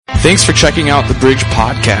Thanks for checking out the Bridge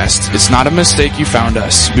Podcast. It's not a mistake you found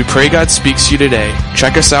us. We pray God speaks to you today.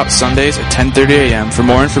 Check us out Sundays at 10:30 a.m. For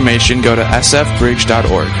more information, go to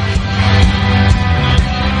sfbridge.org.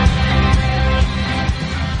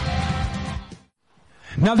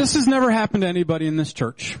 Now, this has never happened to anybody in this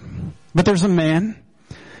church, but there's a man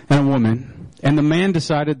and a woman, and the man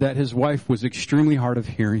decided that his wife was extremely hard of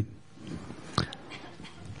hearing.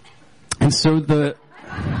 And so this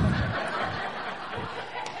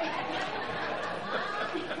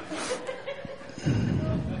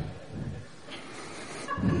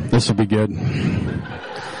will be good.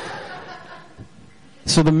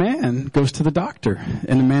 So the man goes to the doctor,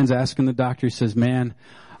 and the man's asking the doctor, he says, "Man,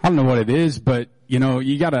 I don't know what it is, but you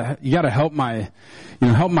gotta help my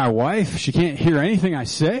wife. She can't hear anything I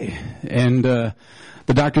say." And the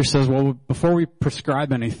doctor says, "Well, before we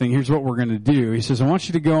prescribe anything, here's what we're going to do." He says, "I want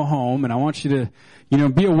you to go home, and I want you to,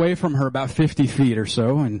 be away from her about 50 feet or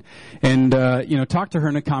so, and talk to her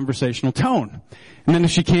in a conversational tone. And then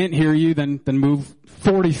if she can't hear you, then move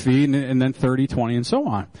 40 feet, and then 30, 20, and so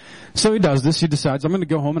on." So he does this. He decides, I'm going to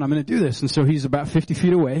go home and I'm going to do this. And so he's about 50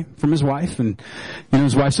 feet away from his wife, and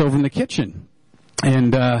his wife's over in the kitchen.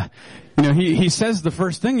 And he says the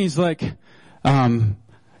first thing. He's like,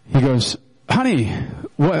 he goes, "Honey,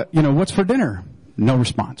 what's for dinner?" No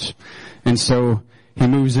response. And so he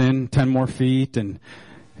moves in 10 more feet and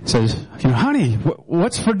says, "Honey,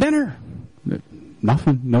 what's for dinner?"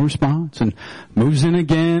 Nothing, no response. And moves in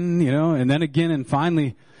again, and then again, and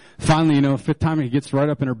finally, fifth time he gets right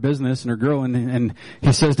up in her business and her girl, and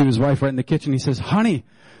he says to his wife right in the kitchen, he says, "Honey,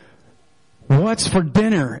 what's for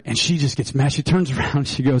dinner?" And she just gets mad. She turns around,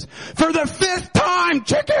 she goes, "For the 5th time,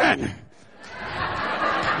 chicken!"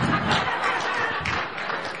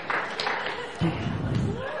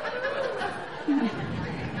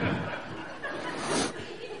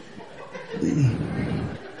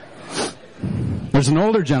 There's an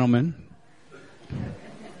older gentleman.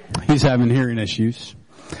 He's having hearing issues.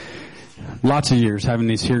 Lots of years having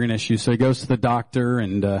these hearing issues. So he goes to the doctor,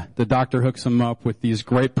 and the doctor hooks him up with these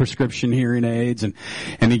great prescription hearing aids, and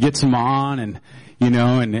he gets them on, and he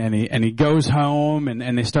goes home,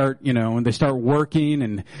 and they start working,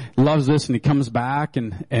 and loves this, and he comes back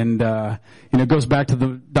and goes back to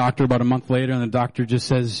the doctor about a month later, and the doctor just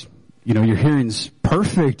says, "Your hearing's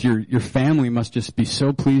perfect. Your family must just be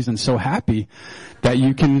so pleased and so happy that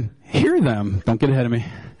you can hear them." Don't get ahead of me.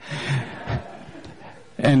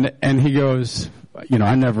 And he goes,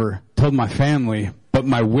 "I never told my family, but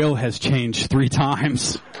my will has changed 3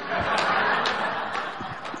 times."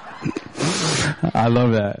 I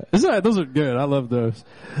love that. Those are good. I love those.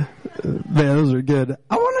 Man, those are good.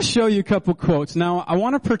 I want to show you a couple quotes. Now, I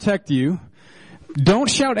want to protect you. Don't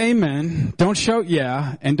shout amen, don't shout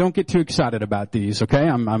yeah, and don't get too excited about these, okay?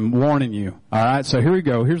 I'm warning you. Alright, so here we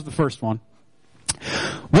go. Here's the first one.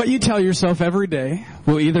 What you tell yourself every day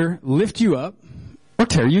will either lift you up or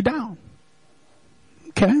tear you down.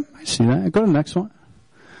 Okay, I see that. Go to the next one.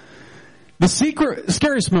 The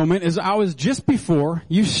scariest moment is always just before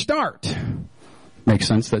you start. Makes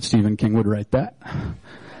sense that Stephen King would write that.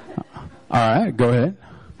 Alright, go ahead.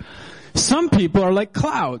 Some people are like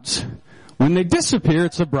clouds. When they disappear,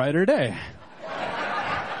 it's a brighter day.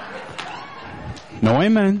 No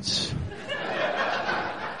amens.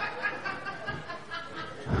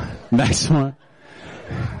 Next one.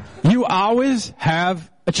 You always have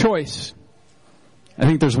a choice. I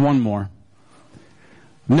think there's one more.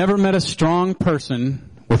 Never met a strong person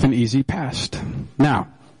with an easy past. Now,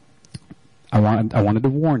 I wanted to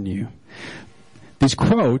warn you. These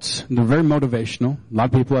quotes, they're very motivational. A lot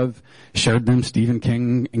of people have shared them. Stephen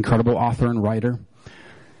King, incredible author and writer.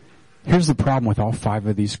 Here's the problem with all 5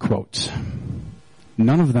 of these quotes.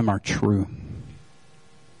 None of them are true.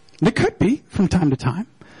 They could be from time to time,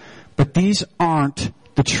 but these aren't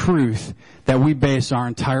the truth that we base our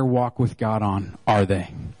entire walk with God on, are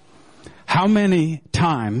they? How many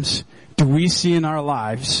times do we see in our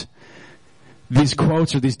lives these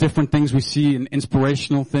quotes or these different things we see in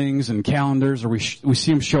inspirational things and calendars, or we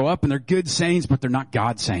see them show up and they're good sayings, but they're not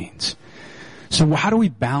God sayings? So how do we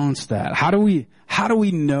balance that? How do we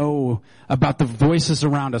know about the voices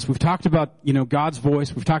around us? We've talked about, God's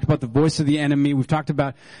voice. We've talked about the voice of the enemy. We've talked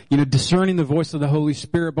about, discerning the voice of the Holy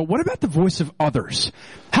Spirit. But what about the voice of others?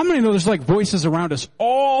 How many know there's like voices around us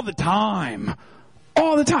all the time?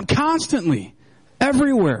 All the time, constantly,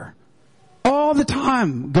 everywhere. All the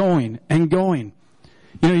time, going and going.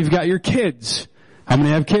 You've got your kids. How many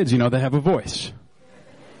have kids? They have a voice.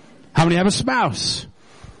 How many have a spouse?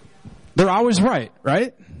 They're always right?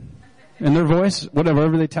 In their voice,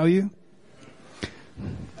 whatever they tell you.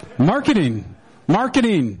 Marketing,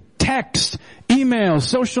 text, emails,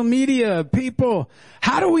 social media, people.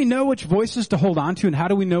 How do we know which voices to hold on to, and how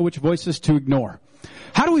do we know which voices to ignore?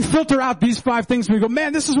 How do we filter out these 5 things when we go,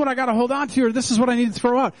 man, this is what I got to hold on to, or this is what I need to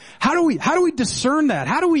throw out? How do we discern that?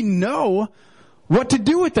 How do we know what to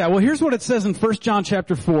do with that? Well, here's what it says in 1 John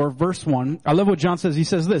chapter 4, verse 1. I love what John says. He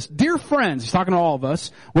says this, dear friends, he's talking to all of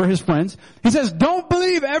us, we're his friends. He says, don't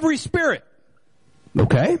believe every spirit.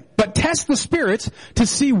 Okay? But test the spirits to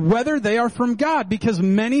see whether they are from God, because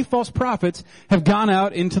many false prophets have gone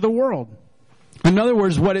out into the world. In other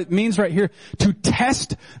words, what it means right here, to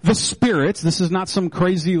test the spirits, this is not some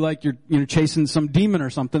crazy like you're chasing some demon or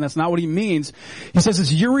something. That's not what he means. He says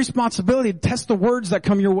it's your responsibility to test the words that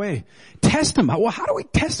come your way. Test them. Well, how do we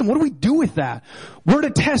test them? What do we do with that? We're to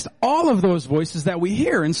test all of those voices that we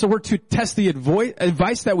hear. And so we're to test the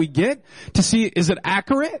advice that we get to see, is it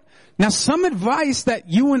accurate? Now, some advice that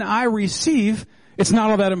you and I receive, it's not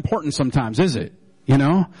all that important sometimes, is it? You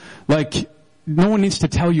know? Like, no one needs to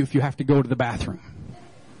tell you if you have to go to the bathroom.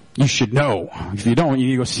 You should know. If you don't, you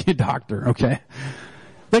need to go see a doctor, okay?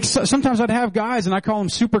 Like, sometimes I'd have guys and I call them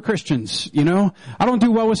super Christians, you know? I don't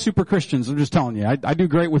do well with super Christians, I'm just telling you. I do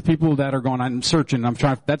great with people that are going, I'm searching, I'm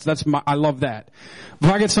trying, I love that. But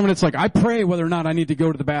if I get someone that's like, I pray whether or not I need to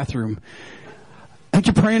go to the bathroom, I think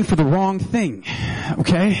you're praying for the wrong thing,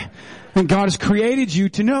 okay? And God has created you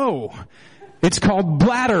to know. It's called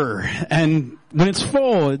bladder, and when it's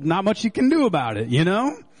full, not much you can do about it, you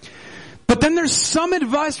know? But then there's some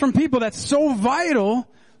advice from people that's so vital,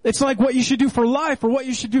 it's like what you should do for life, or what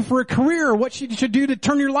you should do for a career, or what you should do to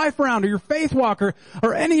turn your life around, or your faith walk, or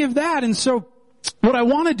any of that. And so, what I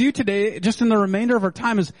want to do today, just in the remainder of our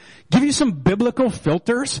time, is give you some biblical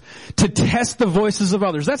filters to test the voices of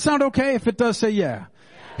others. That sound okay? If it does, say yeah.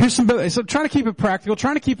 Here's some, so trying to keep it practical,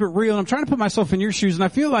 trying to keep it real, and I'm trying to put myself in your shoes, and I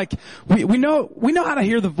feel like we know how to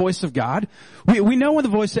hear the voice of God. We know when the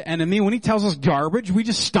voice of the enemy, when he tells us garbage, we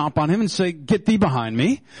just stomp on him and say, get thee behind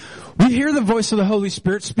me. We hear the voice of the Holy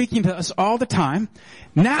Spirit speaking to us all the time.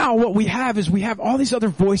 Now what we have is we have all these other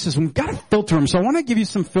voices, and we've got to filter them. So I want to give you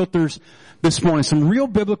some filters this morning, some real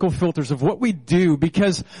biblical filters of what we do,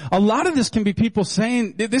 because a lot of this can be people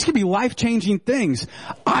saying, this could be life-changing things.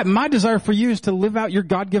 My desire for you is to live out your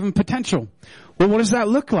God-given potential. Well, what does that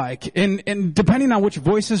look like? And depending on which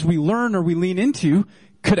voices we learn or we lean into,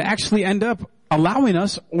 could actually end up allowing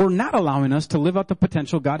us or not allowing us to live out the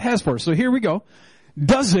potential God has for us. So here we go.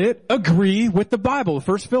 Does it agree with the Bible?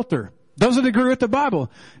 First filter. Does it agree with the Bible?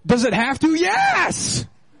 Does it have to? Yes!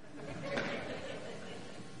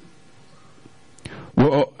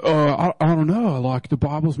 Well, I don't know. Like, the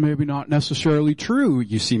Bible's maybe not necessarily true.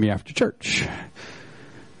 You see me after church.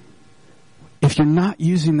 If you're not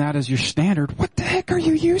using that as your standard, what the heck are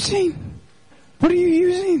you using? What are you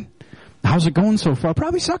using? How's it going so far?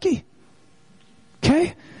 Probably sucky.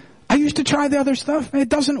 Okay? I used to try the other stuff. It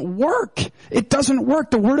doesn't work. It doesn't work.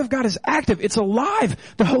 The Word of God is active. It's alive.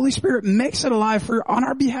 The Holy Spirit makes it alive on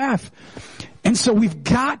our behalf. And so we've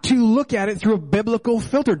got to look at it through a biblical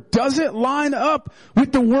filter. Does it line up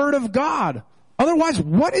with the Word of God? Otherwise,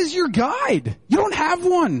 what is your guide? You don't have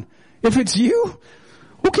one. If it's you,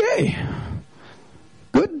 okay.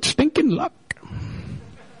 Good stinking luck.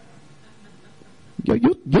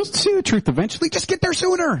 You'll see the truth eventually. Just get there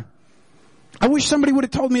sooner. I wish somebody would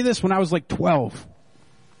have told me this when I was like 12.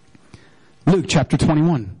 Luke chapter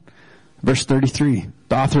 21, verse 33.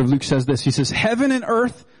 The author of Luke says this. He says, heaven and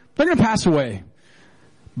earth, they're going to pass away.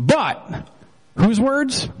 But, whose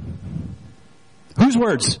words? Whose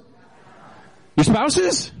words? Your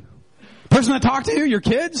spouses? The person that talked to you? Your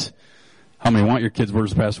kids? How many want your kids'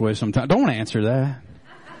 words to pass away sometime? Don't want to answer that.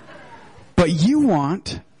 But you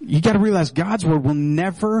got to realize God's word will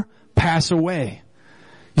never pass away.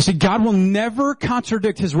 You see, God will never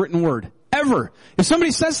contradict His written word. Ever. If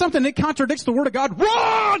somebody says something that contradicts the word of God,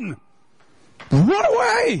 run! Run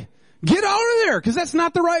away! Get out of there, because that's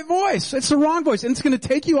not the right voice. It's the wrong voice, and it's going to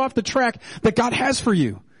take you off the track that God has for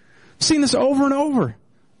you. I've seen this over and over.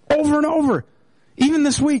 Over and over. Even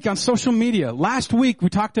this week on social media. Last week we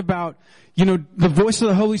talked about, the voice of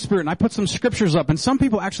the Holy Spirit, and I put some scriptures up, and some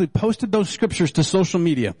people actually posted those scriptures to social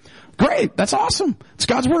media. Great. That's awesome. It's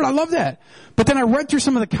God's word. I love that. But then I read through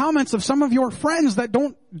some of the comments of some of your friends that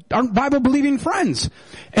aren't Bible-believing friends,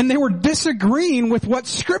 and they were disagreeing with what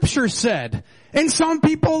scripture said, and some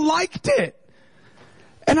people liked it.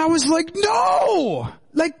 And I was like, no!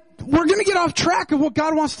 We're going to get off track of what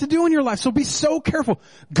God wants to do in your life. So be so careful.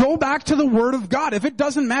 Go back to the Word of God. If it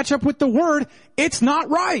doesn't match up with the Word, it's not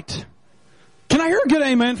right. Can I hear a good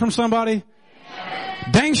amen from somebody?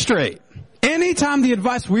 Amen. Dang straight. Anytime the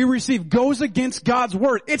advice we receive goes against God's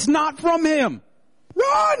Word, it's not from Him.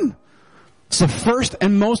 Run! It's the first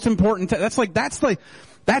and most important that's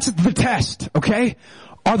the test, okay?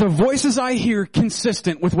 Are the voices I hear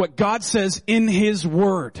consistent with what God says in His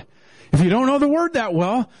Word? If you don't know the Word that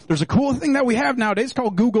well, there's a cool thing that we have nowadays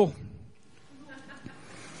called Google.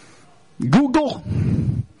 Google.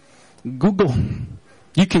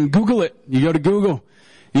 You can Google it. You go to Google.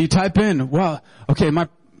 You type in, well, okay,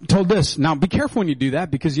 told this. Now be careful when you do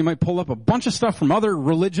that because you might pull up a bunch of stuff from other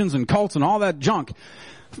religions and cults and all that junk.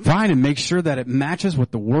 Find and make sure that it matches what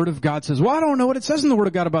the Word of God says. Well, I don't know what it says in the Word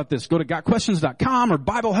of God about this. Go to GotQuestions.com or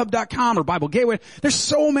BibleHub.com or Bible Gateway. There's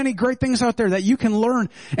so many great things out there that you can learn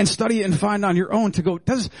and study and find on your own to go,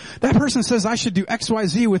 that person says I should do X, Y,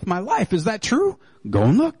 Z with my life. Is that true? Go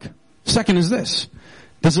and look. Second is this.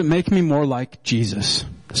 Does it make me more like Jesus?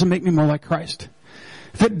 Does it make me more like Christ?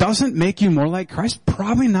 If it doesn't make you more like Christ,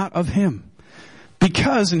 probably not of Him.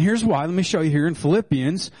 Because, and here's why, let me show you here in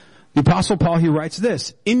Philippians, the Apostle Paul, he writes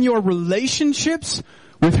this, in your relationships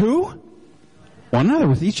with who? One another,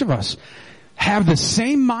 with each of us. Have the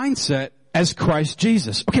same mindset as Christ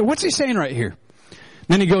Jesus. Okay, what's he saying right here?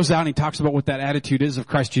 Then he goes out and he talks about what that attitude is of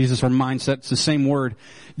Christ Jesus, or mindset. It's the same word.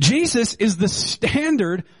 Jesus is the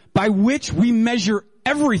standard by which we measure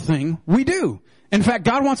everything we do. In fact,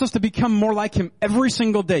 God wants us to become more like Him every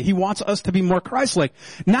single day. He wants us to be more Christ-like.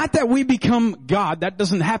 Not that we become God, that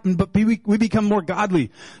doesn't happen, but we become more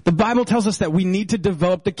godly. The Bible tells us that we need to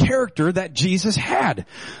develop the character that Jesus had.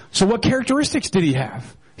 So what characteristics did He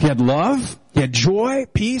have? He had love, He had joy,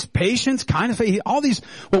 peace, patience, kindness, faith, all these,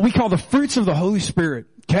 what we call the fruits of the Holy Spirit.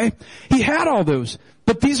 Okay? He had all those.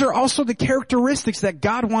 But these are also the characteristics that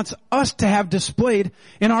God wants us to have displayed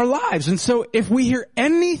in our lives. And so if we hear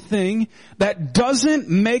anything that doesn't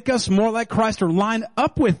make us more like Christ or line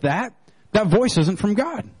up with that voice isn't from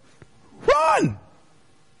God. Run!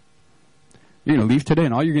 You're going to leave today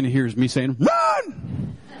and all you're going to hear is me saying,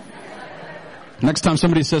 run! Next time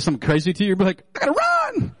somebody says something crazy to you, you'll be like, I gotta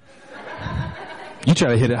run! You try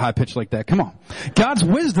to hit it high pitch like that. Come on. God's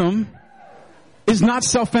wisdom is not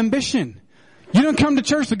self-ambition. You don't come to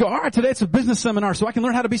church to go, all right, today it's a business seminar so I can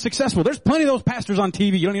learn how to be successful. There's plenty of those pastors on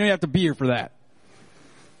TV. You don't even have to be here for that.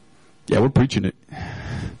 Yeah, we're preaching it.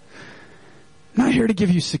 I'm not here to give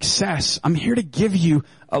you success. I'm here to give you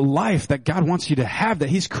a life that God wants you to have, that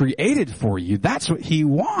He's created for you. That's what He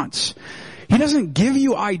wants. He doesn't give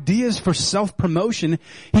you ideas for self-promotion.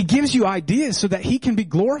 He gives you ideas so that He can be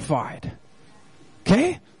glorified.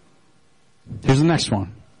 Okay? Here's the next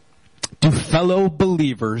one. Do fellow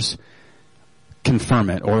believers confirm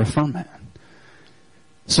it or affirm it?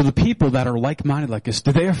 So the people that are like-minded like us,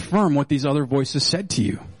 do they affirm what these other voices said to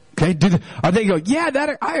you? Okay? Are they go, yeah,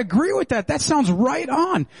 I agree with that. That sounds right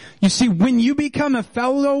on. You see, when you become a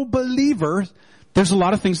fellow believer, there's a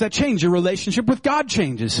lot of things that change. Your relationship with God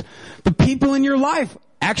changes. The people in your life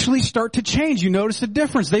actually start to change. You notice a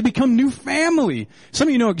difference. They become new family. Some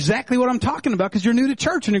of you know exactly what I'm talking about because you're new to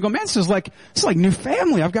church and you go, man, this is like new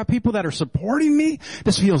family. I've got people that are supporting me.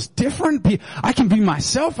 This feels different. I can be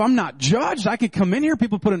myself. I'm not judged. I can come in here.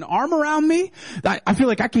 People put an arm around me. I feel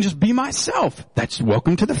like I can just be myself. That's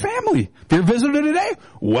welcome to the family. If you're a visitor today,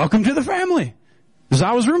 welcome to the family. There's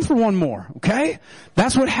always room for one more, okay?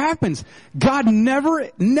 That's what happens. God never,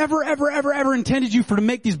 ever intended you to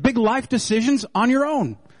make these big life decisions on your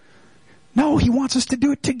own. No, He wants us to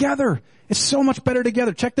do it together. It's so much better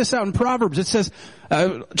together. Check this out in Proverbs. It says,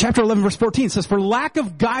 chapter 11, verse 14, it says, for lack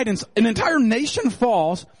of guidance, an entire nation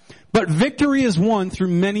falls, but victory is won through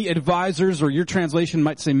many advisors, or your translation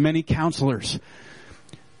might say many counselors.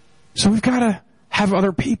 So we've got to have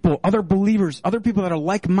other people, other believers, other people that are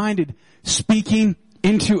like-minded speaking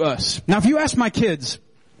into us. Now, if you ask my kids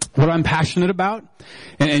what I'm passionate about,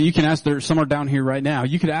 and you can ask, some are down here right now,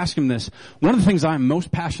 you could ask them this. One of the things I'm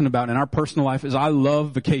most passionate about in our personal life is I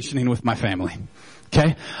love vacationing with my family.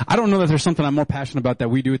 Okay? I don't know that there's something I'm more passionate about that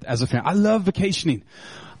we do as a family. I love vacationing.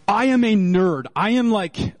 I am a nerd. I am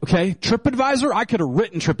like, okay, TripAdvisor, I could have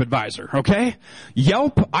written TripAdvisor, okay?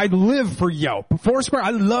 Yelp, I live for Yelp. Foursquare, I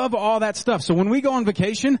love all that stuff. So when we go on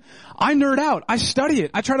vacation, I nerd out. I study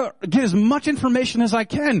it. I try to get as much information as I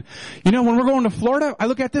can. You know, when we're going to Florida, I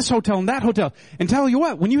look at this hotel and that hotel. And tell you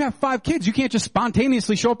what, when you have 5 kids, you can't just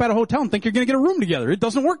spontaneously show up at a hotel and think you're going to get a room together. It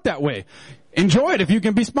doesn't work that way. Enjoy it if you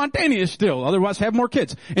can be spontaneous still. Otherwise, have more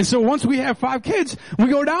kids. And so once we have 5 kids, we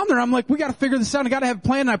go down there. I'm like, we got to figure this out. I got to have a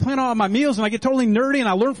plan. And I plan all my meals, and I get totally nerdy, and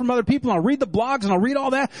I learn from other people, and I'll read the blogs, and I'll read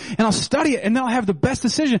all that, and I'll study it, and then I'll have the best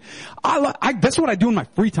decision. That's what I do in my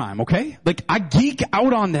free time. Okay, like I geek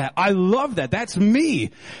out on that. I love that. That's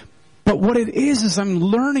me. But what it is I'm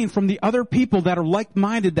learning from the other people that are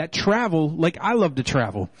like-minded, that travel like I love to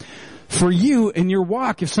travel. For you in your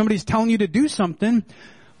walk, if somebody's telling you to do something,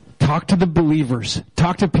 Talk to the believers.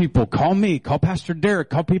 Talk to people. Call me. Call Pastor Derek.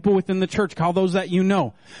 Call people within the church. Call those that you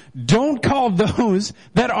know. Don't call those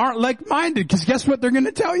that aren't like-minded, because guess what they're going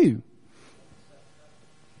to tell you?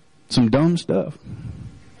 Some dumb stuff.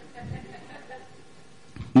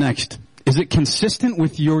 Next. Is it consistent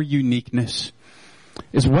with your uniqueness?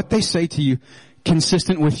 Is what they say to you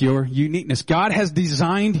consistent with your uniqueness? God has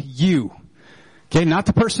designed you. Okay, not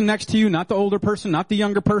the person next to you, not the older person, not the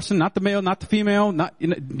younger person, not the male, not the female, not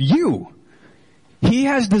you. He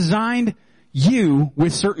has designed you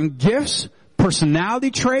with certain gifts,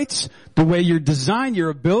 personality traits, the way you're designed, your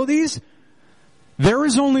abilities. There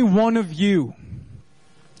is only one of you.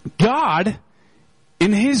 God,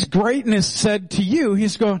 in His greatness, said to you,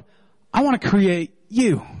 He's going, I want to create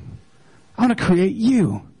you. I want to create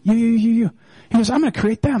you. You. He goes, I'm going to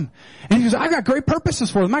create them. And He goes, I got great purposes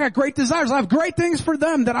for them. I got great desires. I have great things for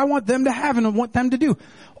them that I want them to have and I want them to do.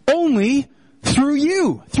 Only through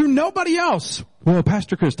you. Through nobody else. Well,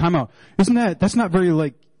 Pastor Chris, time out. That's not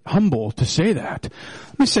very humble to say that.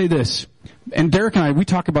 Let me say this. And Derek and I, we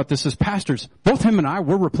talk about this as pastors. Both him and I,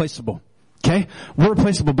 we're replaceable. Okay? We're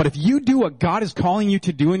replaceable. But if you do what God is calling you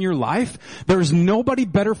to do in your life, there is nobody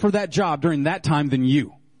better for that job during that time than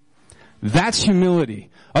you. That's humility.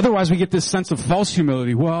 Otherwise we get this sense of false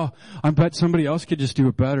humility. Well, I bet somebody else could just do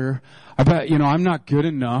it better. I bet, I'm not good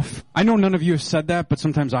enough. I know none of you have said that, but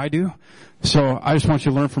sometimes I do. So I just want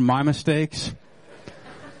you to learn from my mistakes.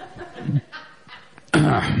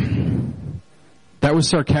 That was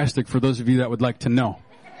sarcastic for those of you that would like to know.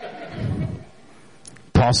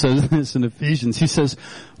 Paul says this in Ephesians. He says,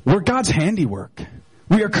 we're God's handiwork.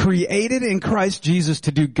 We are created in Christ Jesus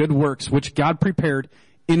to do good works, which God prepared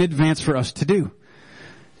in advance for us to do.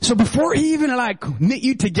 So before He even knit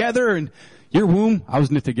you together in your womb, I was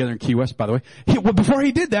knit together in Key West, by the way. Before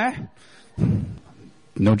He did that,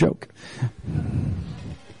 no joke,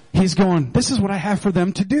 He's going, this is what I have for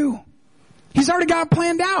them to do. He's already got it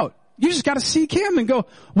planned out. You just got to seek Him and go,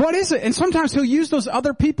 what is it? And sometimes He'll use those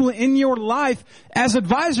other people in your life as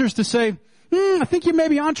advisors to say, I think you may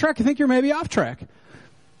be on track. I think you're maybe off track.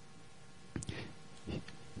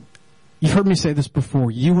 You've heard me say this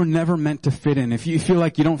before. You were never meant to fit in. If you feel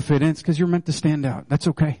like you don't fit in, it's because you're meant to stand out. That's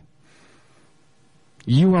okay.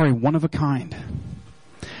 You are a one of a kind.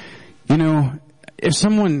 If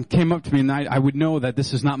someone came up to me and I would know that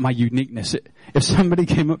this is not my uniqueness. If somebody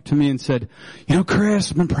came up to me and said,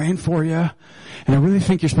 Chris, I've been praying for you, and I really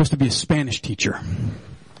think you're supposed to be a Spanish teacher.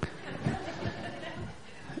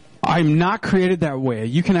 I'm not created that way.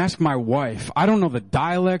 You can ask my wife. I don't know the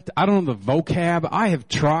dialect. I don't know the vocab. I have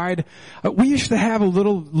tried. We used to have a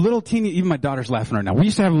little teeny, even my daughter's laughing right now. We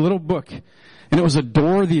used to have a little book, and it was a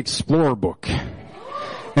Dora the Explorer book.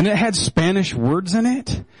 And it had Spanish words in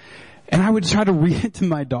it. And I would try to read it to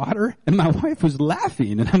my daughter, and my wife was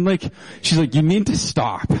laughing. And I'm like, she's like, you need to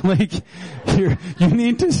stop. You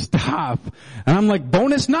need to stop. And I'm like,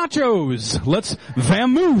 bonus nachos. Let's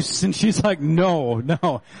vamoose. And she's like,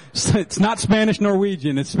 no. It's not Spanish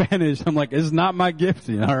Norwegian. It's Spanish. I'm like, it's not my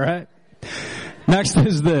gifting, all right? Next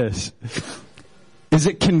is this. Is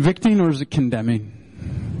it convicting or is it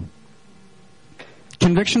condemning?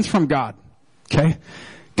 Conviction's from God. Okay?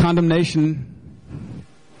 Conviction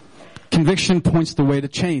points the way to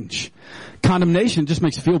change. Condemnation just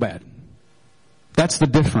makes you feel bad. That's the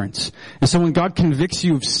difference. And so when God convicts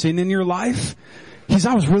you of sin in your life, He's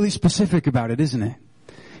always really specific about it, isn't it?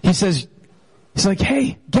 He says, He's like,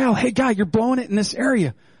 hey, gal, hey, guy, you're blowing it in this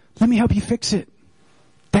area. Let me help you fix it.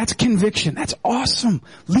 That's conviction. That's awesome.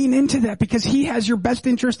 Lean into that because He has your best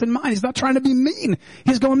interest in mind. He's not trying to be mean.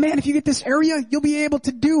 He's going, man, if you get this area, you'll be able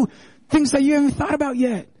to do things that you haven't thought about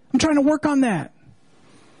yet. I'm trying to work on that.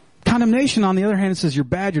 Condemnation, on the other hand, says you're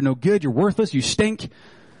bad, you're no good, you're worthless, you stink.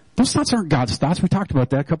 Those thoughts aren't God's thoughts. We talked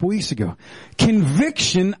about that a couple weeks ago.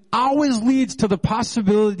 Conviction always leads to the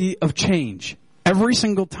possibility of change. Every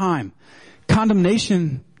single time.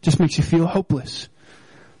 Condemnation just makes you feel hopeless.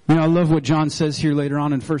 I love what John says here later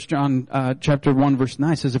on in 1 John chapter 1 verse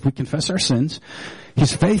 9. It says, if we confess our sins,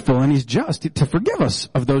 He's faithful and He's just to forgive us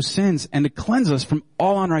of those sins and to cleanse us from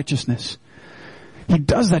all unrighteousness. He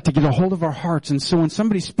does that to get a hold of our hearts. And so when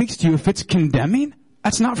somebody speaks to you, if it's condemning,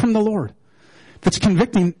 that's not from the Lord. If it's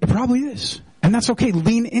convicting, it probably is. And that's okay.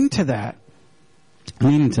 Lean into that.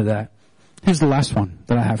 Lean into that. Here's the last one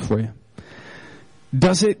that I have for you.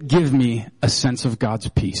 Does it give me a sense of God's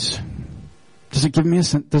peace? Does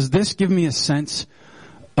this give me a sense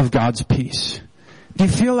of God's peace? Do you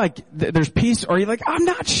feel like there's peace, or are you like, I'm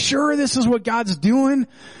not sure this is what God's doing?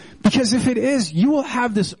 Because if it is, you will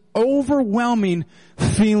have this overwhelming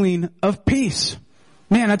feeling of peace.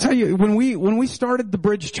 Man, I tell you, when we started the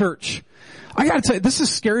Bridge Church, I gotta tell you, this is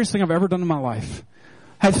the scariest thing I've ever done in my life.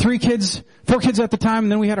 I had 4 kids at the time,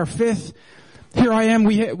 and then we had our 5th. Here I am,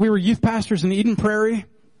 we were youth pastors in Eden Prairie,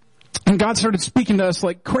 and God started speaking to us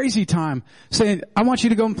like crazy time, saying, I want you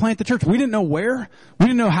to go and plant the church. We didn't know where, we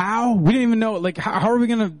didn't know how, we didn't even know, like, how are we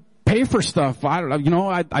gonna pay for stuff? I don't know,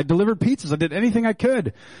 I delivered pizzas, I did anything I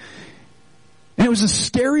could. And it was the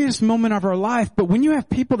scariest moment of our life, but when you have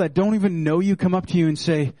people that don't even know you come up to you and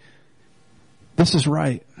say, this is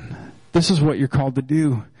right, this is what you're called to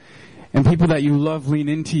do, and people that you love lean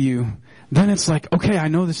into you, then it's like, okay, I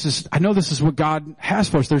know this is what God has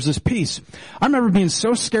for us. There's this peace. I remember being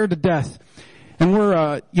so scared to death. And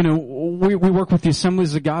we work with the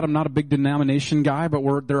Assemblies of God. I'm not a big denomination guy, but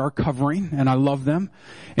they're our covering, and I love them,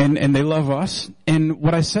 and they love us. And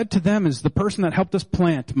what I said to them is the person that helped us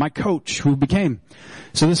plant, my coach, who became.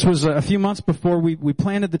 So this was a few months before we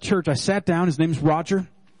planted the church. I sat down. His name's Roger.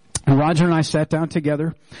 And Roger and I sat down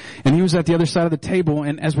together, and he was at the other side of the table.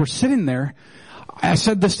 And as we're sitting there, I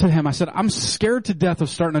said this to him. I said, I'm scared to death of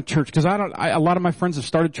starting a church because a lot of my friends have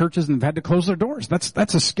started churches and have had to close their doors.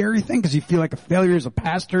 That's a scary thing because you feel like a failure as a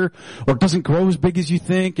pastor, or it doesn't grow as big as you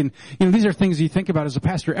think. And, these are things you think about as a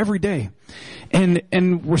pastor every day.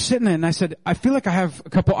 And we're sitting there, and I said, I feel like I have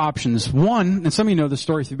a couple options. One, and some of you know the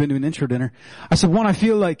story if you've been to an intro dinner. I said, one, I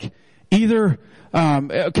feel like either,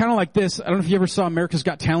 kind of like this. I don't know if you ever saw America's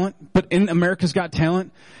Got Talent, but in America's Got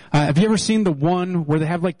Talent, have you ever seen the one where they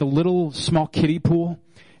have like the little small kiddie pool,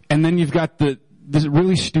 and then you've got this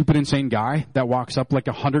really stupid, insane guy that walks up like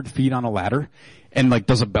 100 feet on a ladder and like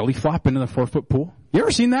does a belly flop into the 4-foot pool? You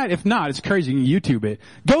ever seen that? If not, it's crazy. You can YouTube it.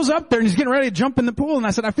 Goes up there and he's getting ready to jump in the pool, and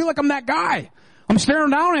I said, I feel like I'm that guy. I'm staring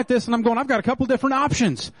down at this and I'm going, I've got a couple different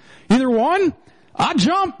options. Either one, I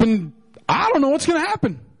jump and I don't know what's going to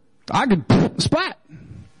happen. I could splat.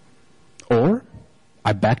 Or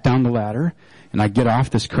I back down the ladder and I get off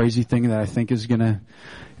this crazy thing that I think is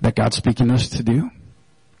that God's speaking us to do.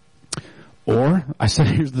 Or I said,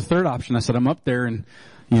 here's the third option. I said, I'm up there and,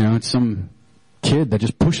 it's some kid that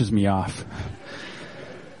just pushes me off.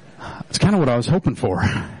 That's kind of what I was hoping for.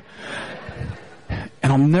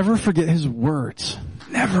 And I'll never forget his words.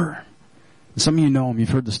 Never. Some of you know him. You've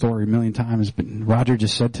heard the story a million times. But Roger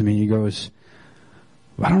just said to me, he goes,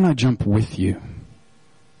 why don't I jump with you?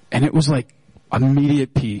 And it was like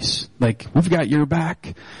immediate peace. Like, we've got your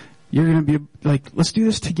back. You're going to be like, let's do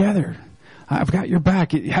this together. I've got your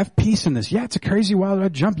back. Have peace in this. Yeah, it's a crazy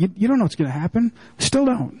wild jump. You don't know what's going to happen. Still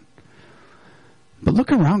don't. But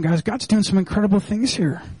look around, guys. God's doing some incredible things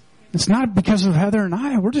here. It's not because of Heather and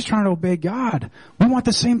I. We're just trying to obey God. We want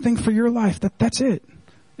the same thing for your life. That's it.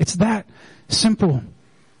 It's that simple.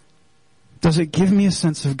 Does it give me a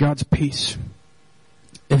sense of God's peace?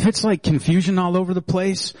 If it's like confusion all over the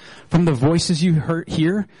place from the voices you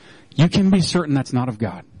hear, you can be certain that's not of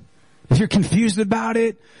God. If you're confused about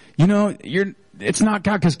it, it's not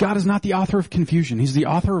God, because God is not the author of confusion. He's the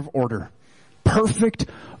author of order. Perfect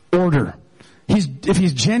order. If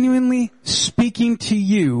He's genuinely speaking to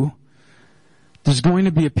you, there's going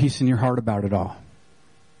to be a peace in your heart about it all.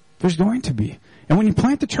 There's going to be. And when you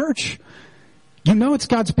plant the church, it's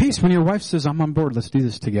God's peace when your wife says, I'm on board, let's do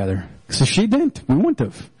this together. Because if she didn't, we wouldn't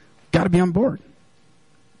have. Got to be on board.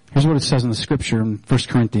 Here's what it says in the scripture in 1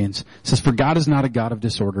 Corinthians. It says, for God is not a God of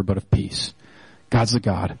disorder, but of peace. God's the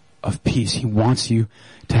God of peace. He wants you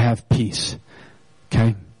to have peace.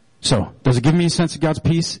 Okay? So, does it give me a sense of God's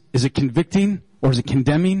peace? Is it convicting or is it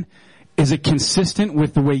condemning? Is it consistent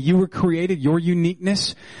with the way you were created, your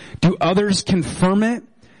uniqueness? Do others confirm it?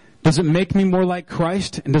 Does it make me more like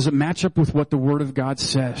Christ? And does it match up with what the Word of God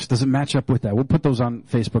says? Does it match up with that? We'll put those on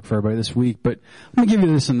Facebook for everybody this week, but I'm going to give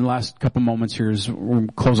you this in the last couple moments here as we'll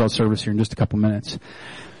close out service here in just a couple minutes.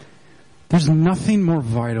 There's nothing more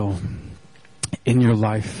vital in your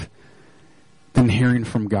life than hearing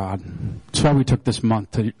from God. That's why we took this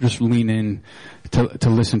month to just lean in to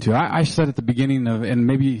listen to. I said at the beginning of, and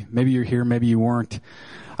maybe you're here, maybe you weren't.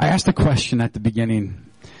 I asked a question at the beginning,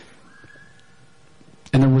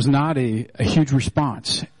 and there was not a huge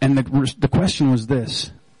response. And the question was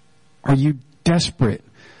this: are you desperate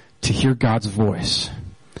to hear God's voice?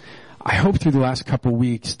 I hope through the last couple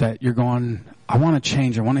weeks that you're going, I want to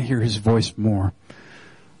change. I want to hear His voice more.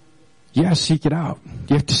 You have to seek it out.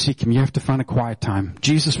 You have to seek Him. You have to find a quiet time.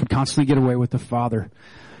 Jesus would constantly get away with the Father,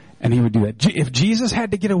 and He would do that. If Jesus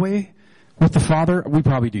had to get away with the Father, we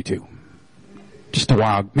probably do too. Just a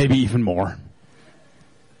while, maybe even more.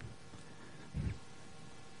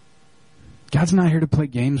 God's not here to play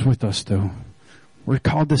games with us, though. We're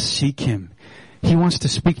called to seek Him. He wants to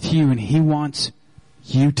speak to you, and He wants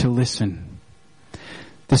you to listen.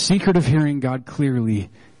 The secret of hearing God clearly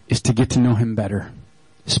is to get to know Him better.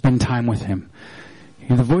 Spend time with him.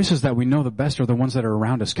 The voices that we know the best are the ones that are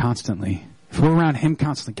around us constantly. If we're around him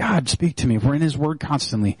constantly, God, speak to me. If we're in his word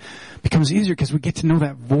constantly, it becomes easier because we get to know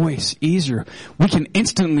that voice easier. We can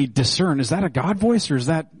instantly discern, is that a God voice or is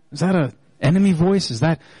that a enemy voice? Is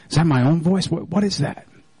that my own voice? What is that?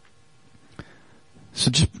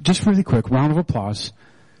 So just really quick, round of applause.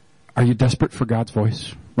 Are you desperate for God's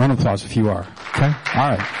voice? Round of applause if you are. Okay? All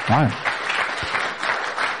right.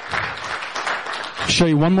 I'll show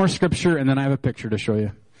you one more scripture and then I have a picture to show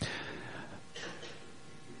you.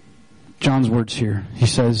 John's words here. He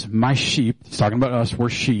says, my sheep, he's talking about us, we're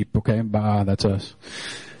sheep, okay? That's us.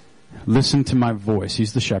 Listen to my voice.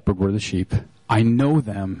 He's the shepherd, we're the sheep. I know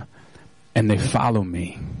them and they follow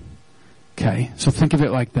me. Okay? So think of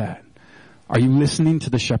it like that. Are you listening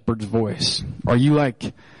to the shepherd's voice? Are you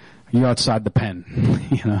outside the pen?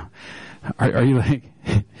 You know? Are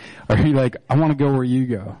you like, I want to go where you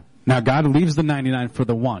go? Now God leaves the 99 for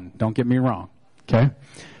the one. Don't get me wrong. Okay?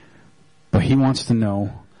 But he wants to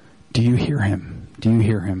know, do you hear him? Do you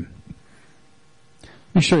hear him?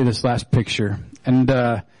 Let me show you this last picture. And,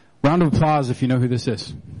 round of applause if you know who this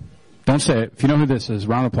is. Don't say it. If you know who this is,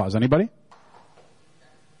 round of applause. Anybody?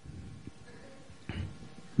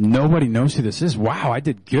 Nobody knows who this is. Wow, I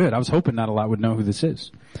did good. I was hoping not a lot would know who this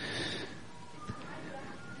is.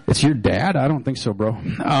 It's your dad? I don't think so, bro.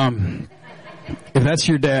 If that's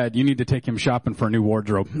your dad, you need to take him shopping for a new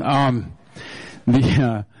wardrobe.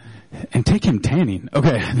 And take him tanning.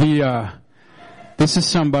 Okay, this is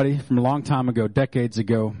somebody from a long time ago, decades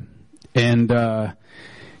ago, and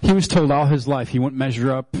he was told all his life he wouldn't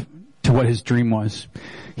measure up to what his dream was.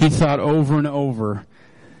 He thought over and over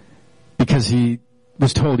because he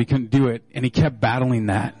was told he couldn't do it, and he kept battling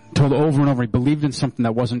that. Told over and over he believed in something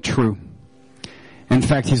that wasn't true. In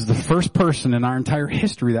fact, he's the first person in our entire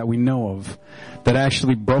history that we know of that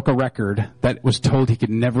actually broke a record that was told he could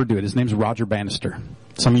never do it. His name's Roger Bannister.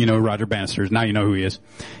 Some of you know who Roger Bannister is. Now you know who he is.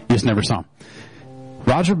 You just never saw him.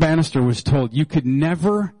 Roger Bannister was told you could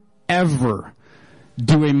never, ever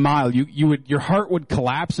do a mile. Your heart would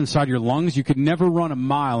collapse inside your lungs. You could never run a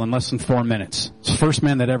mile in less than 4 minutes. It's the first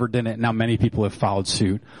man that ever did it. Now many people have followed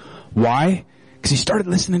suit. Why? Because he started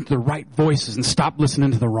listening to the right voices and stopped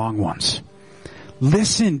listening to the wrong ones.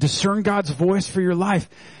 Listen, discern God's voice for your life.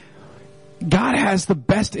 God has the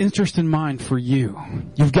best interest in mind for you.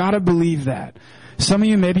 You've got to believe that. Some of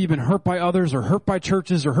you, maybe you've been hurt by others or hurt by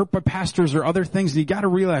churches or hurt by pastors or other things, and you got to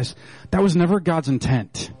realize that was never God's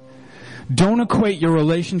intent. Don't equate your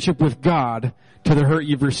relationship with God to the hurt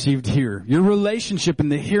you've received here. Your relationship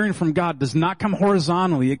and the hearing from God does not come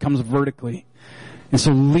horizontally, it comes vertically. And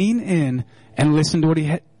so lean in and listen to what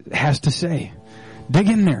he has to say. Dig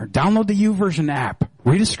in there. Download the YouVersion app.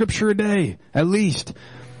 Read a scripture a day, at least.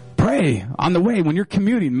 Pray on the way when you're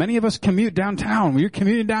commuting. Many of us commute downtown. When you're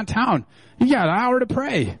commuting downtown, you got an hour to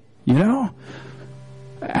pray, you know?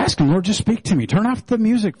 Ask him, Lord, just speak to me. Turn off the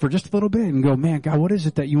music for just a little bit and go, man, God, what is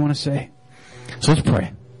it that you want to say? So let's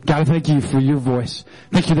pray. God, I thank you for your voice.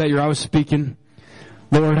 Thank you that you're always speaking.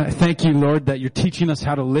 Lord, I thank you, Lord, that you're teaching us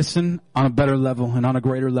how to listen on a better level and on a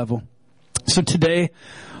greater level. So today,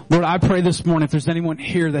 Lord, I pray this morning, if there's anyone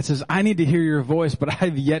here that says, I need to hear your voice, but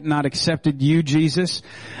I've yet not accepted you, Jesus,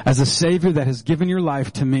 as a Savior that has given your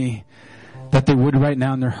life to me, that they would right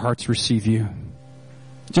now in their hearts receive you.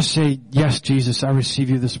 Just say, yes, Jesus, I receive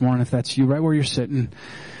you this morning, if that's you, right where you're sitting,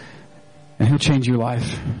 and he'll change your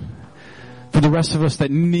life. For the rest of us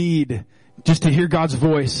that need just to hear God's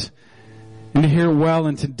voice, and to hear well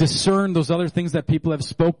and to discern those other things that people have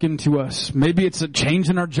spoken to us. Maybe it's a change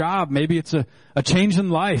in our job. Maybe it's a change in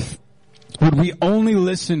life. Would we only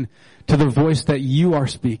listen to the voice that you are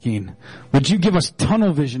speaking? Would you give us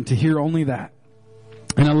tunnel vision to hear only that?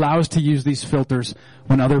 And allow us to use these filters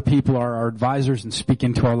when other people are our advisors and speak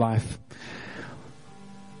into our life.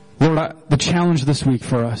 Lord, the challenge this week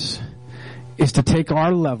for us is to take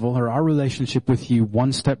our level or our relationship with you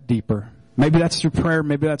one step deeper. Maybe that's through prayer.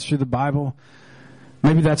 Maybe that's through the Bible.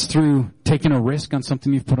 Maybe that's through taking a risk on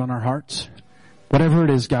something you've put on our hearts. Whatever it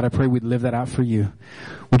is, God, I pray we'd live that out for you.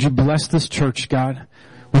 Would you bless this church, God,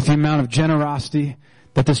 with the amount of generosity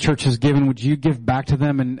that this church has given? Would you give back to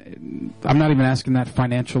them? And I'm not even asking that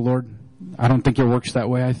financial, Lord. I don't think it works that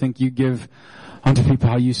way. I think you give unto people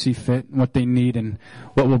how you see fit, what they need, and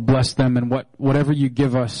what will bless them. And whatever you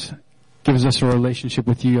give us gives us a relationship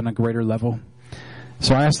with you on a greater level.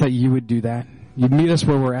 So I ask that you would do that. You'd meet us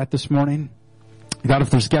where we're at this morning. God, if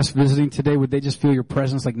there's guests visiting today, would they just feel your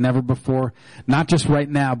presence like never before? Not just right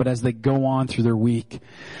now, but as they go on through their week.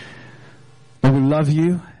 Lord, we love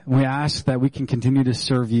you, and we ask that we can continue to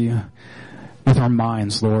serve you with our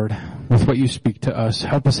minds, Lord. with what you speak to us.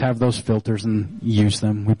 Help us have those filters and use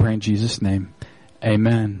them. We pray in Jesus' name.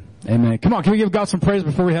 Amen. Amen. Come on, can we give God some praise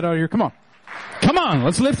before we head out of here? Come on. Come on,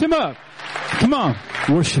 let's lift him up. Come on.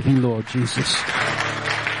 Worship you, Lord Jesus.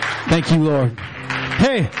 Thank you, Lord.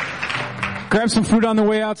 Hey, grab some food on the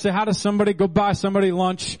way out. Say hi to somebody. Go buy somebody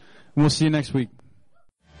lunch. And we'll see you next week.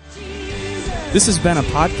 This has been a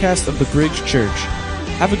podcast of the Bridge Church.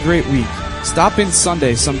 Have a great week. Stop in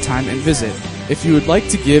Sunday sometime and visit. If you would like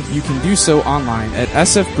to give, you can do so online at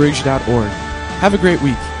sfbridge.org. Have a great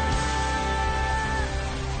week.